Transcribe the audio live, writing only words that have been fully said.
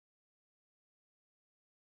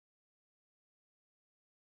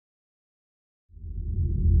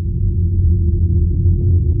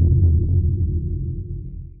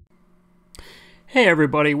Hey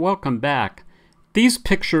everybody, welcome back. These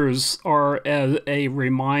pictures are a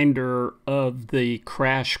reminder of the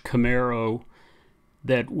crash Camaro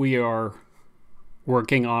that we are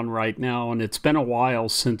working on right now, and it's been a while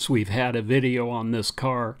since we've had a video on this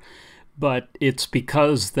car, but it's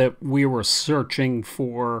because that we were searching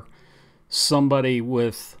for somebody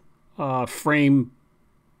with frame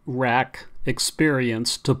rack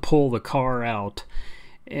experience to pull the car out.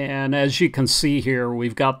 And as you can see here,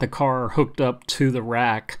 we've got the car hooked up to the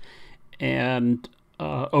rack, and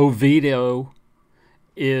Oviedo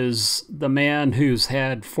is the man who's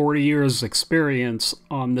had 40 years experience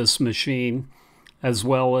on this machine, as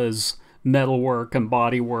well as metalwork and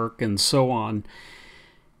bodywork and so on.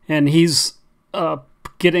 And he's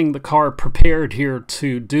getting the car prepared here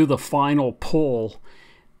to do the final pull.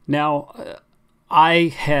 Now,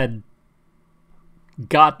 I had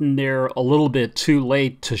gotten there a little bit too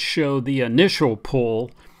late to show the initial pull,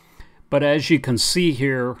 but as you can see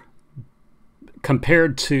here,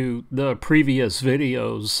 compared to the previous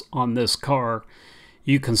videos on this car,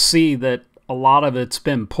 you can see that a lot of it's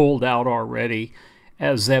been pulled out already,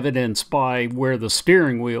 as evidenced by where the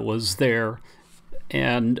steering wheel is there.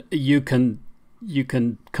 And you can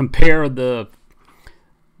compare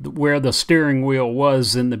where the steering wheel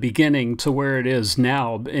was in the beginning to where it is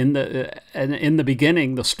now. In the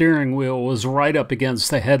beginning, the steering wheel was right up against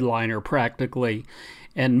the headliner practically,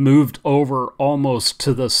 and moved over almost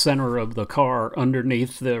to the center of the car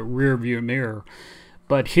underneath the rear view mirror.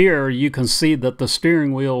 But here you can see that the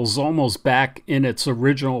steering wheel is almost back in its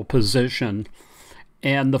original position,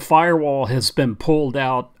 and the firewall has been pulled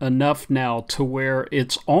out enough now to where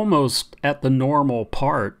it's almost at the normal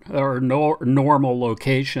part, or normal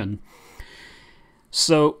location.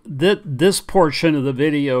 So this portion of the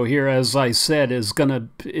video here, as I said,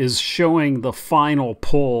 is showing the final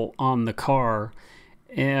pull on the car.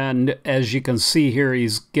 And as you can see here,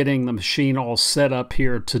 he's getting the machine all set up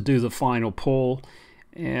here to do the final pull.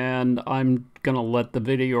 And I'm gonna let the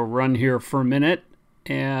video run here for a minute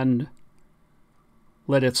and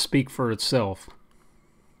let it speak for itself.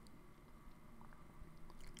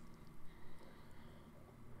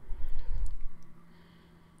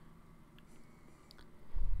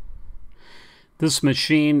 This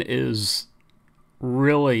machine is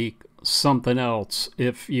really something else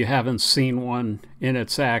if you haven't seen one in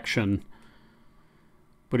its action.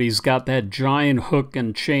 But he's got that giant hook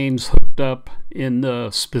and chains hooked up in the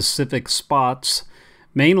specific spots,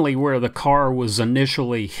 mainly where the car was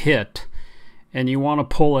initially hit. And you want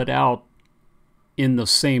to pull it out in the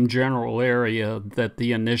same general area that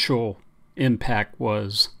the initial impact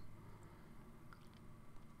was.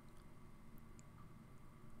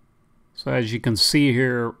 So as you can see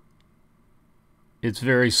here, it's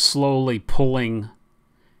very slowly pulling,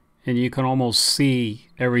 and you can almost see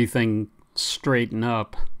everything straighten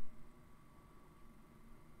up.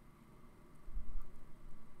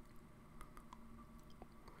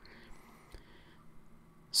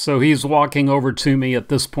 So he's walking over to me at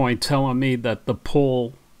this point, telling me that the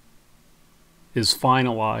pull is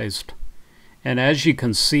finalized. And as you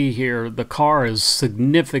can see here, the car is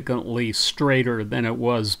significantly straighter than it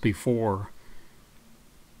was before.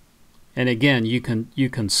 And again, you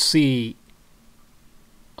can see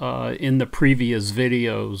in the previous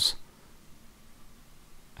videos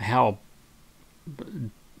how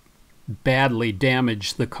badly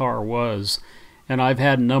damaged the car was. And I've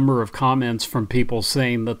had a number of comments from people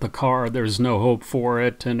saying that the car, there's no hope for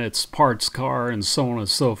it, and it's parts car, and so on and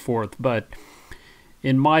so forth. But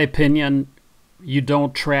in my opinion, you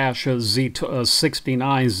don't trash a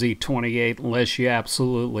 69 Z28 unless you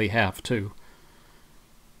absolutely have to.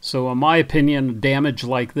 So in my opinion, damage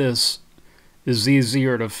like this is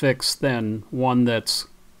easier to fix than one that's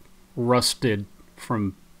rusted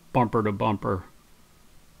from bumper to bumper.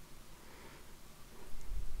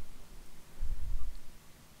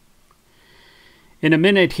 In a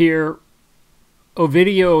minute here,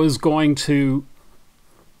 Oviedo is going to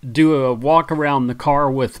do a walk around the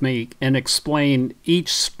car with me and explain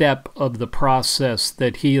each step of the process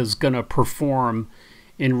that he is going to perform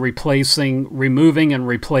in removing and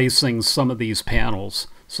replacing some of these panels.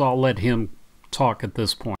 So I'll let him talk at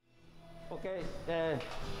this point. Okay,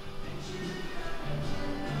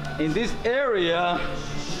 in this area,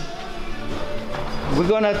 we're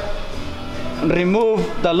gonna remove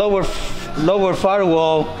the lower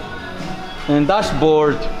firewall and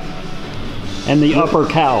dashboard, And the upper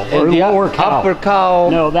cowl, or lower cowl. Upper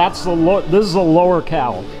cowl. No, that's the this is the lower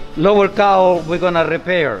cowl. Lower cowl we're gonna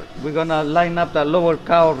repair. We're gonna line up the lower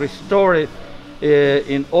cowl, restore it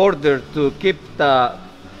in order to keep the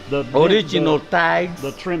The original tags.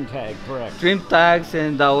 The trim tag, correct. Trim tags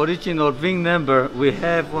and the original VIN number we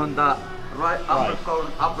have on the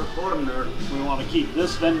upper corner. We want to keep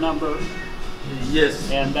this VIN number.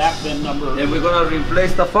 Yes. And that VIN number. And we're gonna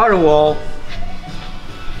replace the firewall.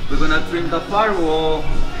 We're gonna trim the firewall.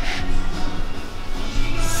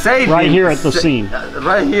 Saving, right here at the seam.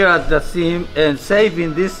 Right here at the seam, and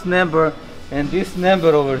saving this number and this number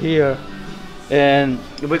over here. And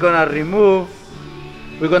we're gonna remove.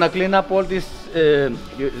 We're gonna clean up all this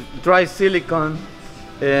dry silicone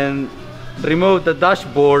and remove the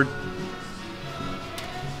dashboard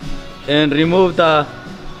and remove the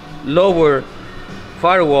lower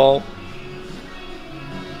firewall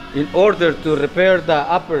in order to repair the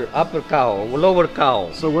upper cowl, lower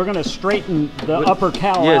cowl. So we're going to straighten the upper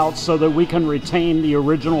cowl out so that we can retain the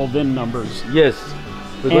original VIN numbers. Yes.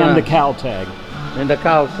 And the cowl tag. And the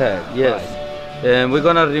cowl tag, yes. Right. And we're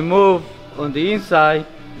gonna remove on the inside.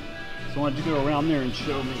 So why don't you go around there and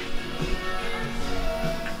show me?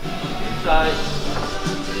 Inside,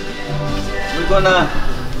 we're gonna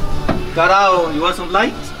cut out. You want some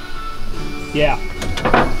light? Yeah.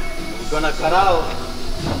 We're gonna cut out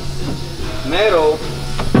metal.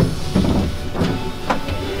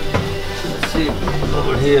 Let's see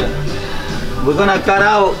over here. We're gonna cut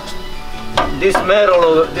out this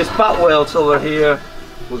metal, this spot welds over here.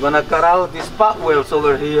 We're gonna cut out these spot welds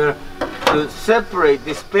over here to separate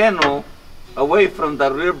this panel away from the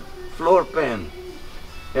rear floor pan.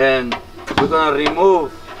 And we're gonna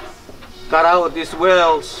cut out these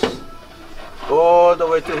welds all the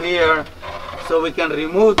way to here so we can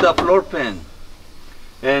remove the floor pan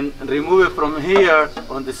and remove it from here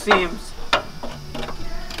on the seams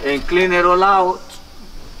and clean it all out,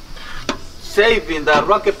 saving the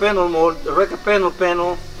rocket panel mold, the rocket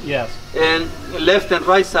panel, yes, and left and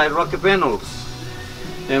right side rocket panels.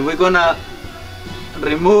 And we're gonna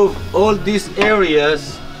remove all these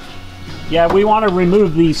areas. Yeah, we want to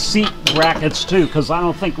remove these seat brackets too, because I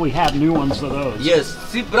don't think we have new ones of those. Yes,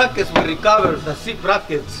 seat brackets, we recover the seat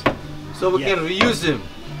brackets so we can reuse them.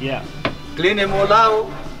 Yeah. Clean them all out,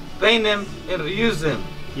 paint them, and reuse them.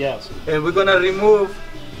 Yes. And we're gonna remove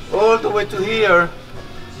all the way to here,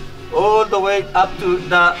 all the way up to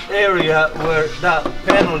the area where the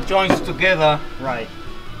panel joins together. Right.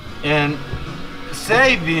 And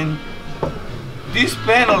saving this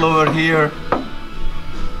panel over here,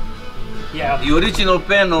 the original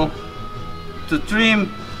panel, to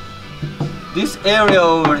trim this area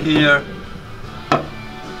over here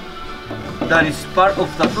that is part of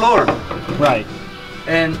the floor. Right.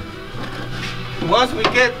 And once we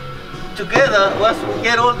get together, once we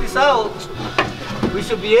get all this out, we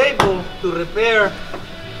should be able to repair,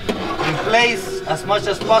 replace as much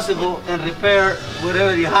as possible, and repair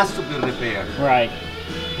wherever it has to be repaired. Right.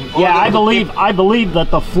 Yeah, I believe that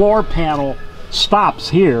the floor panel stops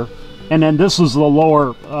here, and then this is the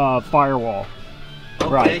lower firewall. Okay.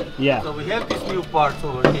 Right. Yeah. So we have these new parts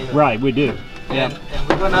over here. Right, we do. And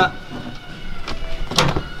we're gonna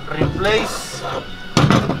replace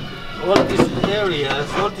all these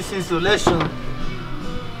areas, all this insulation.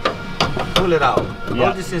 Pull it out. Yeah.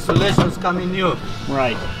 All this insulation is coming new.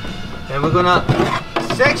 Right. And we're gonna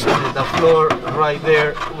section the floor right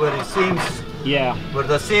there where it seams. Yeah. Where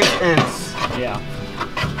the seam ends. Yeah.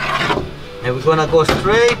 And we're gonna go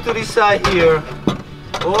straight to the side here,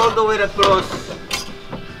 all the way across,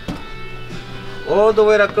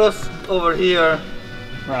 over here.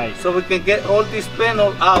 Right. So we can get all this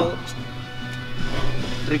panel out,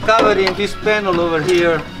 recovering this panel over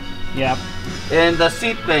here. Yeah. And the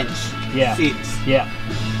seat bench. Yeah. Seats. Yeah.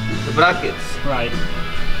 The brackets. Right.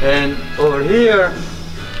 And over here,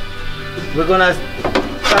 we're gonna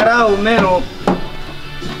cut out metal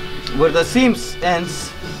where the seams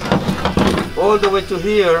ends, all the way to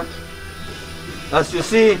here. As you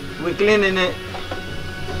see, we're cleaning it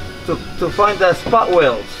to find the spot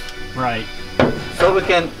welds. Right. So we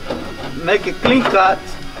can make a clean cut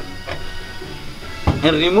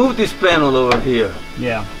and remove this panel over here.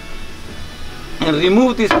 Yeah. And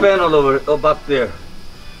remove this panel over back there.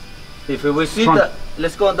 If we see that,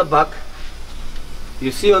 let's go on the back.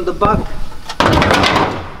 You see on the back,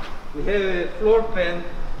 we have a floor pan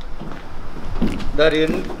that it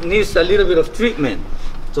needs a little bit of treatment.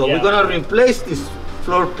 So we're gonna replace this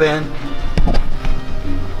floor pan,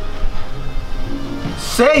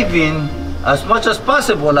 saving as much as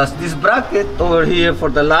possible as this bracket over here for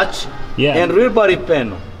the latch and rear body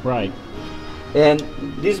panel. Right. And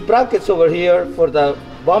these brackets over here for the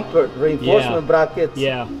bumper reinforcement brackets,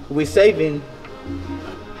 we're saving.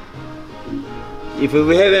 If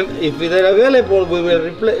they're available, we will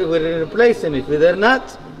replace them. If they're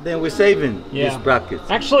not, then we're saving these brackets.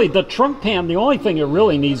 Actually, the trunk pan, the only thing that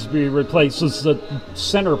really needs to be replaced is the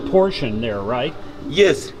center portion there, right?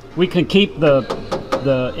 Yes. We can keep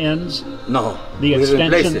the ends? No. The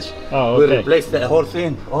extensions? Replace it. Oh, okay. We replace the whole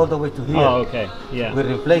thing all the way to here. Oh, okay. Yeah. We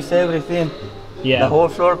replace everything. Yeah. The whole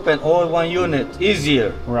floor pan, all one unit,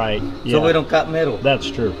 easier. Right. Yeah. So we don't cut metal. That's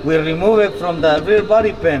true. We remove it from the rear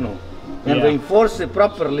body panel and reinforce it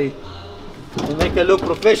properly to make it look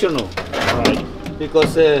professional. Right.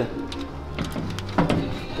 Because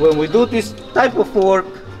when we do this type of work,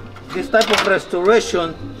 this type of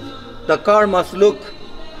restoration, the car must look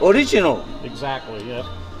original. Exactly, yeah.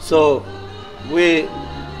 So we're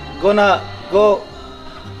gonna go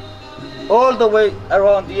all the way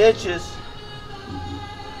around the edges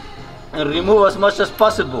and remove as much as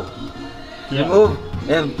possible. Yeah. Remove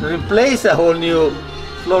and replace a whole new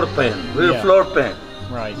floor pan, rear floor pan.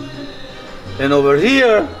 Right. And over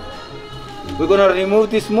here, we're gonna remove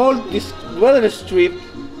this weather strip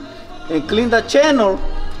and clean the channel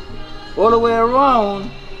all the way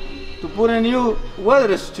around to put a new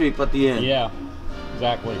weather strip at the end. Yeah,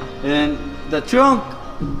 exactly. And the trunk,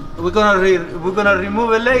 we're gonna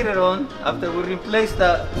remove it later on after we replace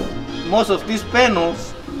most of these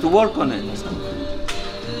panels to work on it. It's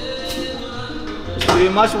pretty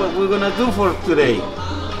much what we're gonna do for today.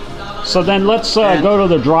 So then let's go to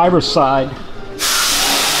the driver's side.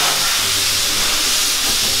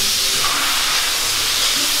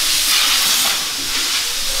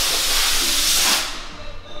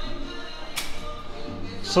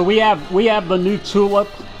 So we have the new tulip.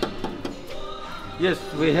 Yes,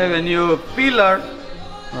 we have a new pillar.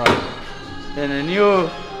 Right. And a new,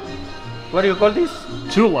 what do you call this?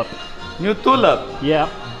 Tulip. New tulip. Yeah.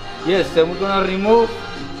 Yes, and we're gonna remove.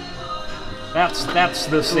 That's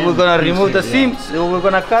the seam. We're gonna remove the seams. We're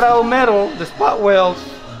gonna cut out metal, the spot welds,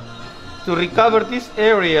 to recover this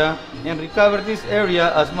area and recover this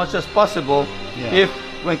area as much as possible. Yeah.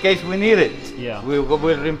 In case we need it. Yeah. We'll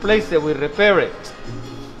replace it. We repair it.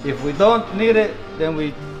 If we don't need it, then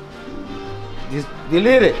we just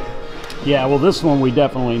delete it. Yeah. Well, this one we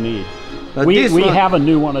definitely need. But we one, have a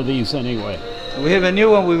new one of these anyway. We have a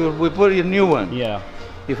new one. We put a new one. Yeah.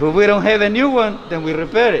 If we don't have a new one, then we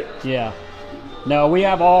repair it. Yeah. No, we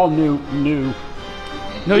have all new unit,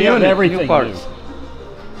 everything new parts.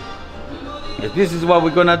 Yes, this is what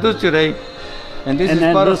we're gonna do today, and this is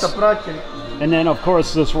part of the project. And then, of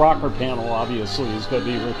course, this rocker panel obviously is going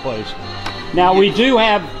to be replaced. Now we do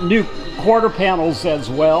have new quarter panels as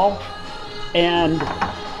well, and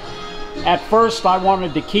at first I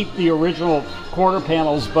wanted to keep the original quarter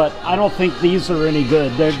panels, but I don't think these are any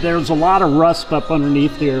good. There's a lot of rust up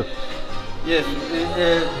underneath here. Yes.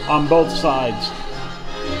 On both sides.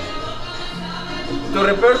 To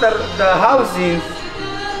repair the housings,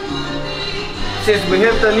 since we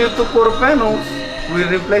have the new 2 quarter panels, we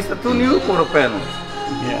replace the 2 new quarter panels.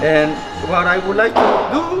 Yeah. And what I would like to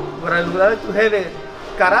do, what I would like to have it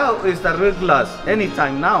cut out is the rear glass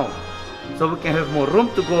anytime now, so we can have more room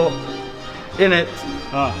to go in it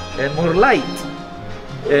and more light.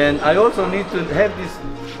 And I also need to have this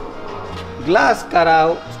glass cut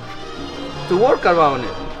out to work around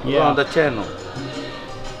it, around the channel.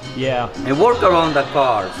 Yeah. And work around the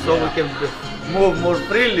car so we can move more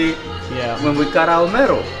freely when we cut out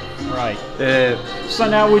metal. Right. So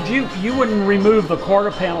now you wouldn't remove the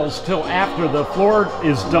quarter panels till after the floor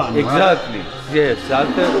is done, exactly, right? Yes.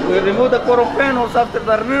 After we remove the quarter panels, after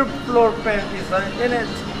the rear floor pan is in it,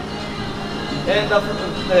 and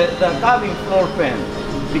the cabin floor pan.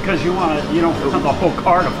 Because you don't want the whole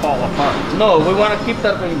car to fall apart. No, we want to keep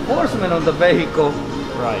that reinforcement on the vehicle,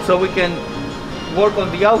 right? So we can work on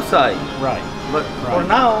the outside, right? But for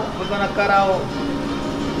now, we're gonna cut out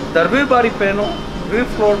the rear body panel, rear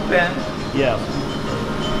floor pan. Yes.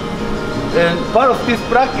 And part of these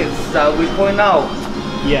brackets that we point out.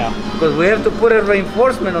 Yeah. Because we have to put a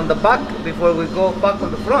reinforcement on the back before we go back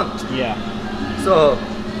on the front. Yeah. So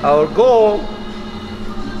our goal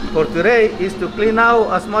for today is to clean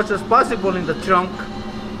out as much as possible in the trunk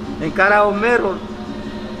and cut out metal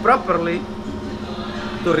properly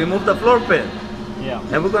to remove the floor pan. Yeah.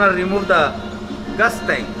 And we're gonna remove the gas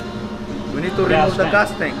tank. We need to remove the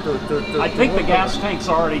gas tank. I think the gas tank's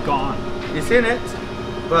already gone. It's in it,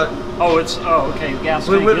 but okay. Gas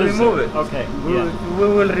tank. We will remove it. Okay. We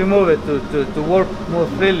will remove it to work more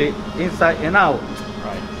freely inside and out.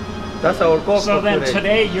 Right. That's our goal. So then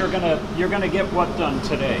today you're gonna get what done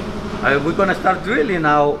today? We're gonna start drilling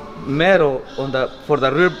now metal on for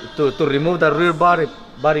the rear to remove the rear body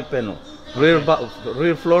panel,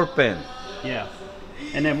 rear floor pan. Yeah.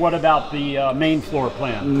 And then what about the main floor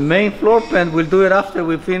plan? Main floor plan, we'll do it after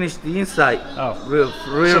we finish the inside. Oh, real,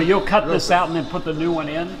 so you'll cut this out and then put the new one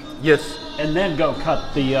in? Yes. And then go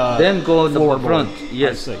cut the then go in the front.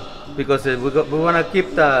 Yes. I see. Because we want to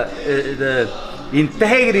keep the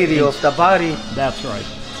integrity of the body. That's right.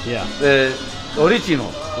 Yeah.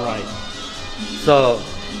 Original. Right. So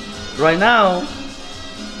right now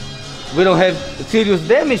we don't have serious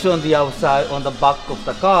damage on the outside, on the back of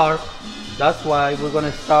the car. That's why we're going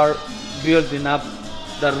to start building up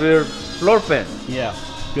the rear floor pan. Yeah.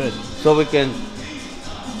 Good. So we can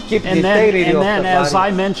keep the integrity of the body. And then, as I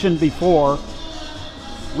mentioned before,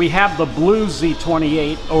 we have the blue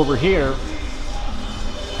Z28 over here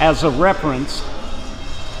as a reference.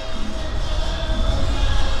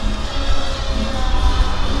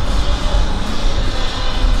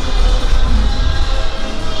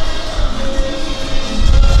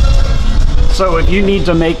 So if you need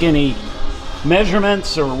to make any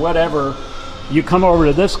measurements or whatever, you come over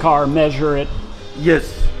to this car, measure it.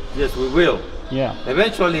 Yes, yes, we will. Yeah.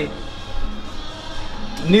 Eventually,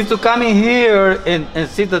 need to come in here and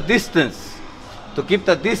see the distance, to keep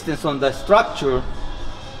the distance on the structure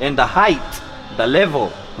and the height, the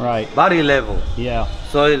level, right, body level. Yeah.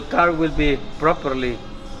 So the car will be properly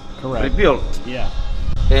rebuilt. Yeah.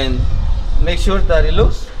 And make sure that it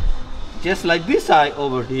looks just like this side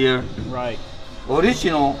over here. Right.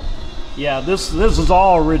 Original. Yeah, this is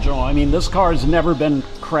all original. I mean, this car has never been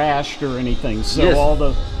crashed or anything, so yes.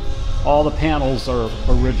 all the panels are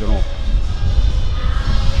original.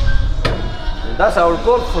 And that's our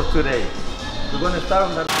goal for today. We're going to start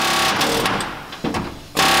on the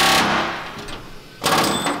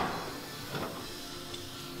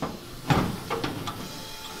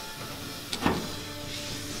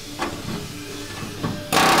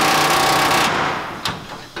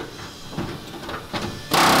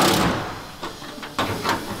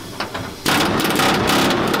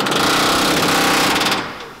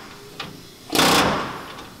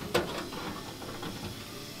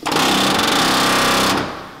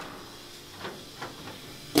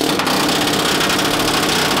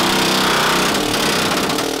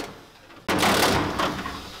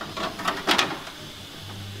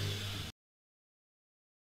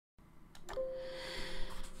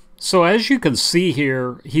So as you can see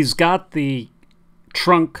here, he's got the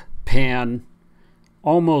trunk pan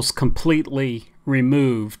almost completely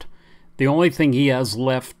removed. The only thing he has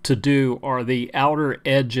left to do are the outer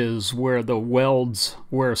edges where the welds,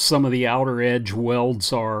 where some of the outer edge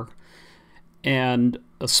welds are, and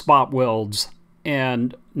spot welds.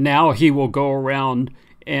 And now he will go around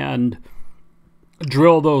and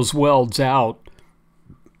drill those welds out.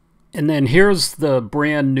 And then here's the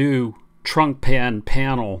brand new trunk pan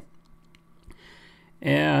panel.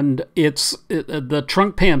 And the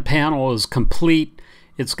trunk pan panel is complete.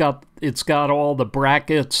 It's got all the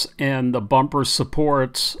brackets and the bumper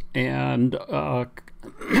supports and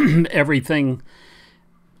everything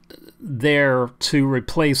there to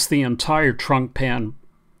replace the entire trunk pan.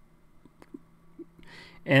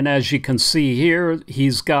 And as you can see here,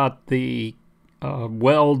 he's got the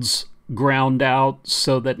welds ground out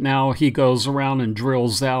so that now he goes around and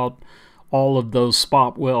drills out all of those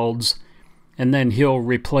spot welds, and then he'll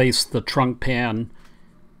replace the trunk pan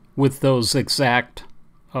with those exact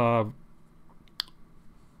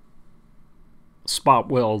spot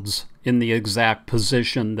welds in the exact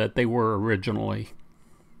position that they were originally.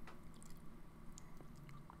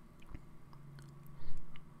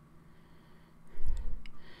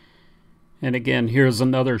 And again, here's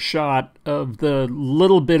another shot of the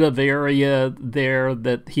little bit of area there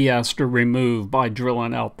that he has to remove by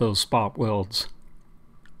drilling out those spot welds.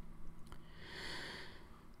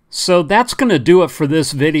 So that's going to do it for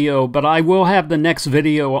this video, but I will have the next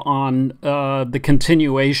video on the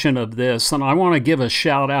continuation of this. And I want to give a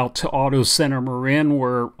shout out to Auto Center Marin,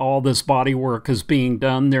 where all this body work is being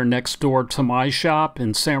done. They're next door to my shop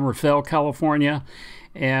in San Rafael, California.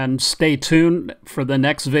 And stay tuned for the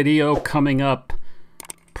next video coming up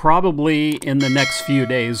probably in the next few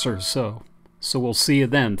days or so. So we'll see you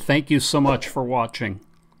then. Thank you so much for watching.